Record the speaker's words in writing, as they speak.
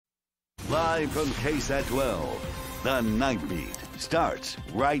Live from KSAT 12, the Night Beat starts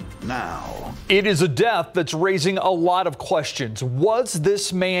right now. It is a death that's raising a lot of questions. Was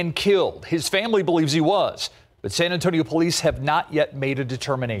this man killed? His family believes he was, but San Antonio police have not yet made a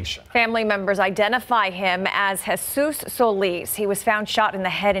determination. Family members identify him as Jesus Solis. He was found shot in the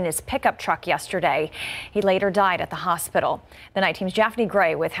head in his pickup truck yesterday. He later died at the hospital. The Night Team's Japhanie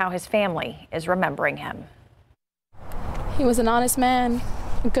Gray with how his family is remembering him. He was an honest man,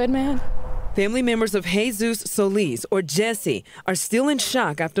 a good man. Family members of Jesus Solis, or Jesse, are still in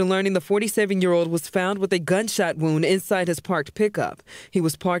shock after learning the 47-year-old was found with a gunshot wound inside his parked pickup. He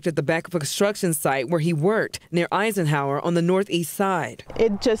was parked at the back of a construction site where he worked, near Eisenhower on the northeast side.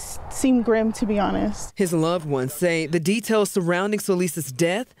 It just seemed grim, to be honest. His loved ones say the details surrounding Solis'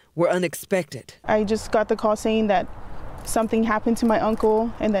 death were unexpected. I just got the call saying that something happened to my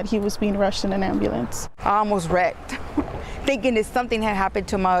uncle and that he was being rushed in an ambulance. I almost wrecked, thinking that something had happened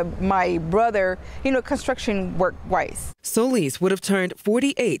to my brother, construction work-wise. Solis would have turned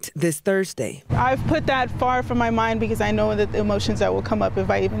 48 this Thursday. I've put that far from my mind because I know that the emotions that will come up if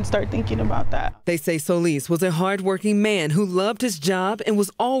I even start thinking about that. They say Solis was a hardworking man who loved his job and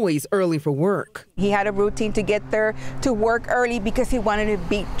was always early for work. He had a routine to get there to work early because he wanted to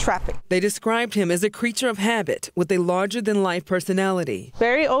beat traffic. They described him as a creature of habit with a larger-than-life personality.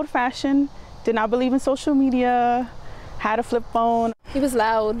 Very old-fashioned, did not believe in social media, had a flip phone. He was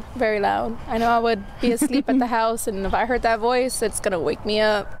loud, very loud. I know I would be asleep at the house, and if I heard that voice, it's going to wake me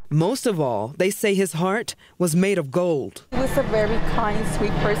up. Most of all, they say his heart was made of gold. He was a very kind,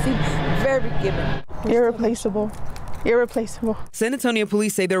 sweet person, very giving. Irreplaceable. Irreplaceable. San Antonio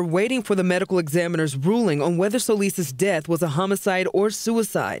police say they're waiting for the medical examiner's ruling on whether Solis' death was a homicide or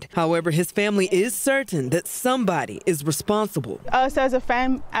suicide. However, his family is certain that somebody is responsible. Us as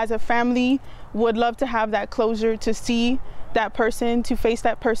a family would love to have that closure, to see that person, to face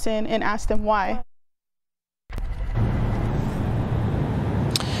that person and ask them why.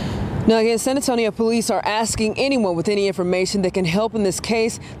 Now again, San Antonio police are asking anyone with any information that can help in this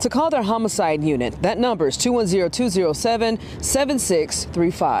case to call their homicide unit. That number is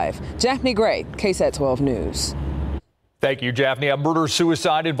 210-207-7635. Japhanie Gray, KSAT 12 News. Thank you, Japhanie. A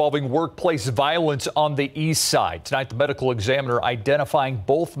murder-suicide involving workplace violence on the east side. Tonight, the medical examiner identifying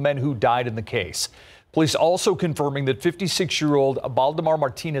both men who died in the case. Police also confirming that 56-year-old Valdemar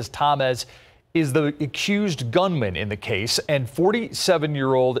Martinez-Tamez is the accused gunman in the case, and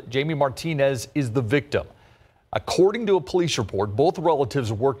 47-year-old Jamie Martinez is the victim. According to a police report, both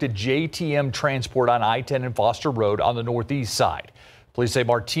relatives worked at JTM Transport on I-10 and Foster Road on the northeast side. Police say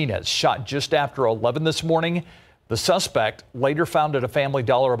Martinez shot just after 11 this morning. The suspect later found at a family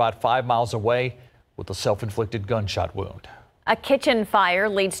dollar about 5 miles away with a self-inflicted gunshot wound. A kitchen fire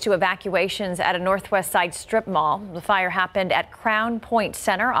leads to evacuations at a Northwest Side strip mall. The fire happened at Crown Point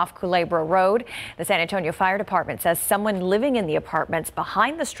Center off Culebra Road. The San Antonio Fire Department says someone living in the apartments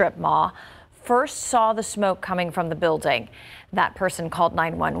behind the strip mall first saw the smoke coming from the building. That person called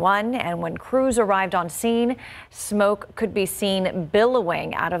 911, and when crews arrived on scene, smoke could be seen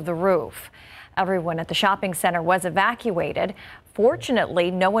billowing out of the roof. Everyone at the shopping center was evacuated. Fortunately,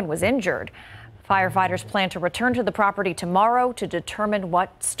 no one was injured. Firefighters plan to return to the property tomorrow to determine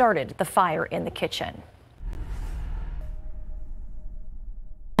what started the fire in the kitchen.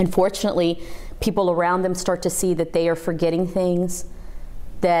 Unfortunately, people around them start to see that they are forgetting things,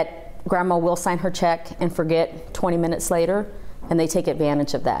 that grandma will sign her check and forget 20 minutes later, and they take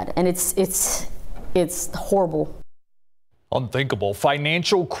advantage of that. And it's horrible. Unthinkable.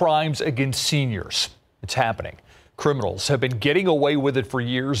 Financial crimes against seniors. It's happening. Criminals have been getting away with it for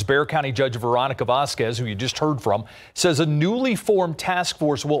years. Bexar County Judge Veronica Vasquez, who you just heard from, says a newly formed task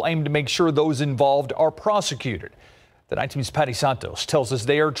force will aim to make sure those involved are prosecuted. The Night Team's Patty Santos tells us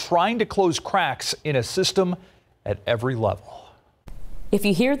they are trying to close cracks in a system at every level. If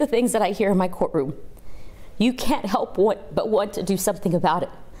you hear the things that I hear in my courtroom, you can't help but want to do something about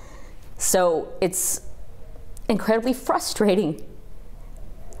it. So it's incredibly frustrating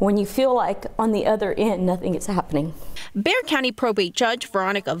when you feel like on the other end nothing is happening. Bexar County Probate Judge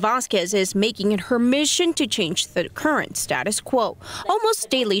Veronica Vasquez is making it her mission to change the current status quo. Almost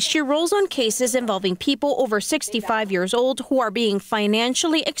daily, she rolls on cases involving people over 65 years old who are being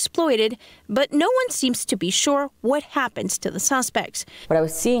financially exploited, but no one seems to be sure what happens to the suspects. What I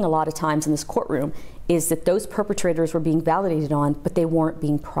was seeing a lot of times in this courtroom is that those perpetrators were being validated on, but they weren't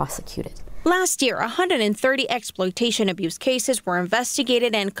being prosecuted. Last year, 130 exploitation abuse cases were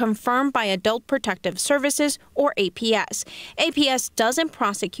investigated and confirmed by Adult Protective Services, or APS. APS doesn't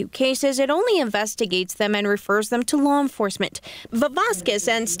prosecute cases, it only investigates them and refers them to law enforcement. But Vasquez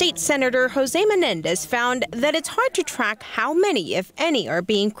and State Senator Jose Menendez found that it's hard to track how many, if any, are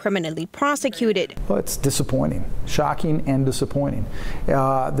being criminally prosecuted. Well, it's disappointing, shocking and disappointing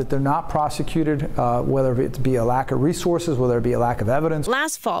that they're not prosecuted, whether it be a lack of resources, whether it be a lack of evidence.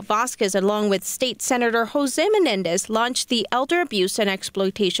 Last fall, Vasquez, along with State Senator Jose Menendez, launched the Elder Abuse and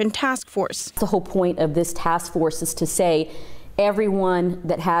Exploitation Task Force. The whole point of this task force is to say everyone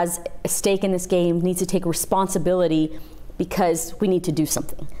that has a stake in this game needs to take responsibility because we need to do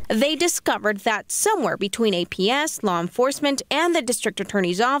something. They discovered that somewhere between APS, law enforcement, and the district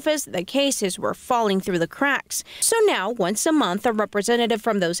attorney's office, the cases were falling through the cracks. So now, once a month, a representative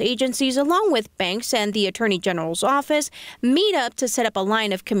from those agencies, along with banks and the attorney general's office, meet up to set up a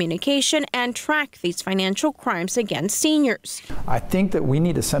line of communication and track these financial crimes against seniors. I think that we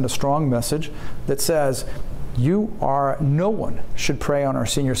need to send a strong message that says, no one should prey on our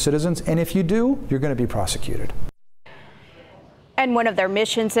senior citizens, and if you do, you're going to be prosecuted. And one of their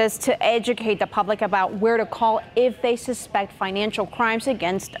missions is to educate the public about where to call if they suspect financial crimes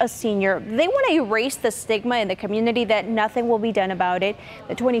against a senior. They want to erase the stigma in the community that nothing will be done about it.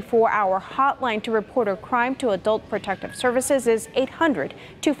 The 24-hour hotline to report a crime to Adult Protective Services is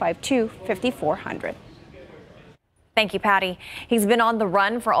 800-252-5400. Thank you, Patty. He's been on the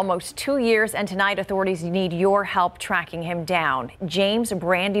run for almost 2 years, and tonight authorities need your help tracking him down. James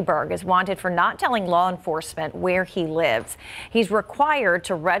Brandyberg is wanted for not telling law enforcement where he lives. He's required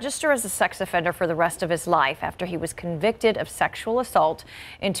to register as a sex offender for the rest of his life after he was convicted of sexual assault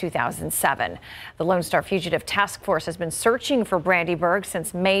in 2007. The Lone Star Fugitive Task Force has been searching for Brandyberg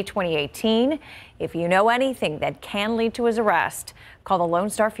since May 2018. If you know anything that can lead to his arrest, call the Lone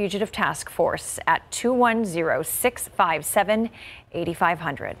Star Fugitive Task Force at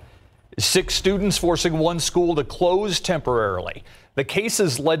 210-657-8500. 6 students forcing one school to close temporarily. The case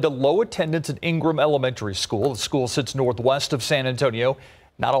has led to low attendance at Ingram Elementary School. The school sits northwest of San Antonio,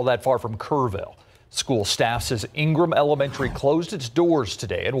 not all that far from Kerrville. School staff says Ingram Elementary closed its doors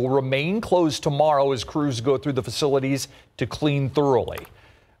today and will remain closed tomorrow as crews go through the facilities to clean thoroughly.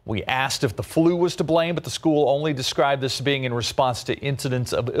 We asked if the flu was to blame, but the school only described this as being in response to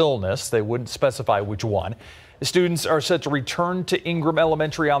incidents of illness. They wouldn't specify which one. The students are set to return to Ingram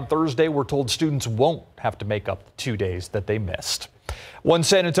Elementary on Thursday. We're told students won't have to make up the 2 days that they missed. One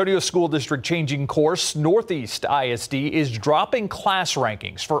San Antonio school district changing course. Northeast ISD is dropping class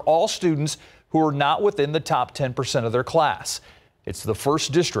rankings for all students who are not within the top 10% of their class. It's the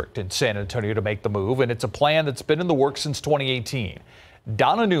first district in San Antonio to make the move, and it's a plan that's been in the works since 2018.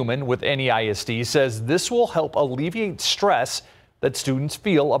 Donna Newman with NEISD says this will help alleviate stress that students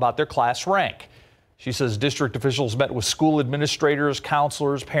feel about their class rank. She says district officials met with school administrators,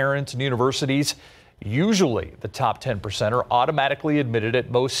 counselors, parents, and universities. Usually the top 10% are automatically admitted at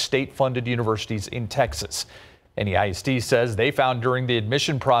most state-funded universities in Texas. NEISD says they found during the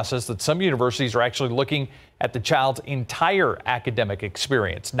admission process that some universities are actually looking at the child's entire academic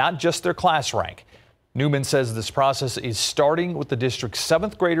experience, not just their class rank. Newman says this process is starting with the district's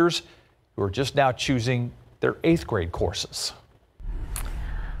 7th graders who are just now choosing their 8th grade courses.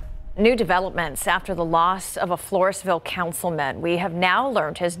 New developments after the loss of a Floresville councilman. We have now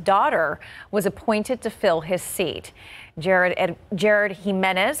learned his daughter was appointed to fill his seat. Jared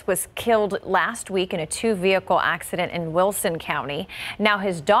Jimenez was killed last week in a 2-vehicle accident in Wilson County. Now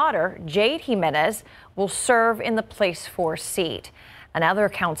his daughter, Jade Jimenez, will serve in the Place 4 seat. Another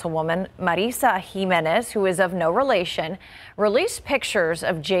councilwoman, Marisa Jimenez, who is of no relation, released pictures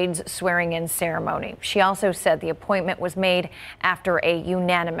of Jade's swearing-in ceremony. She also said the appointment was made after a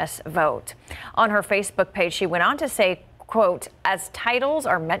unanimous vote. On her Facebook page, she went on to say, quote, "As titles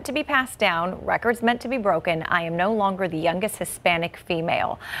are meant to be passed down, records meant to be broken, I am no longer the youngest Hispanic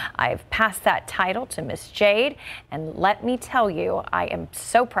female. I've passed that title to Miss Jade, and let me tell you, I am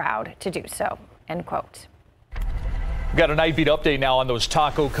so proud to do so," end quote. We've got a night beat update now on those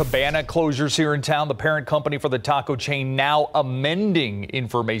Taco Cabana closures here in town. The parent company for the taco chain now amending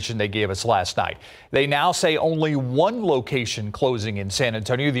information they gave us last night. They now say only one location closing in San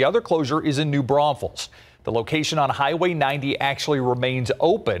Antonio. The other closure is in New Braunfels. The location on Highway 90 actually remains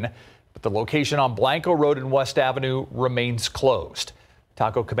open, but the location on Blanco Road and West Avenue remains closed.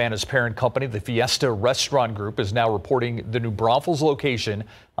 Taco Cabana's parent company, the Fiesta Restaurant Group, is now reporting the New Braunfels location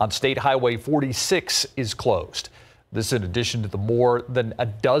on State Highway 46 is closed. This in addition to the more than a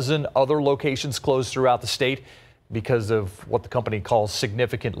dozen other locations closed throughout the state. because of what the company calls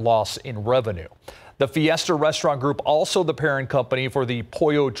significant loss in revenue. The Fiesta Restaurant Group, also the parent company for the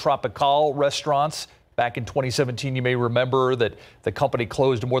Pollo Tropical restaurants. Back in 2017, you may remember that the company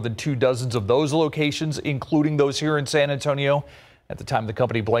closed more than 24 of those locations, including those here in San Antonio. At the time, the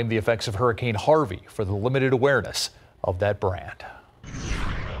company blamed the effects of Hurricane Harvey for the limited awareness of that brand.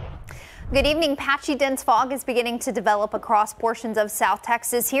 Good evening. Patchy dense fog is beginning to develop across portions of South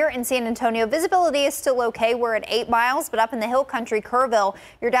Texas. Here in San Antonio, visibility is still okay. We're at 8 miles, but up in the hill country, Kerrville,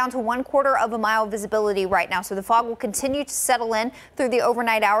 you're down to 1/4 of a mile visibility right now. So the fog will continue to settle in through the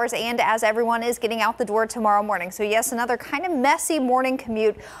overnight hours and as everyone is getting out the door tomorrow morning. So yes, another kind of messy morning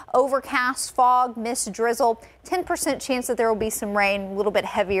commute. Overcast, fog, mist, drizzle. 10% chance that there will be some rain, a little bit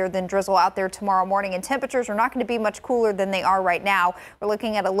heavier than drizzle out there tomorrow morning. And temperatures are not going to be much cooler than they are right now. We're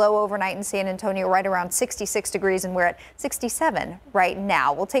looking at a low overnight in San Antonio right around 66 degrees, and we're at 67 right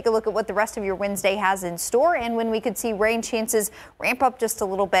now. We'll take a look at what the rest of your Wednesday has in store and when we could see rain chances ramp up just a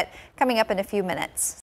little bit coming up in a few minutes.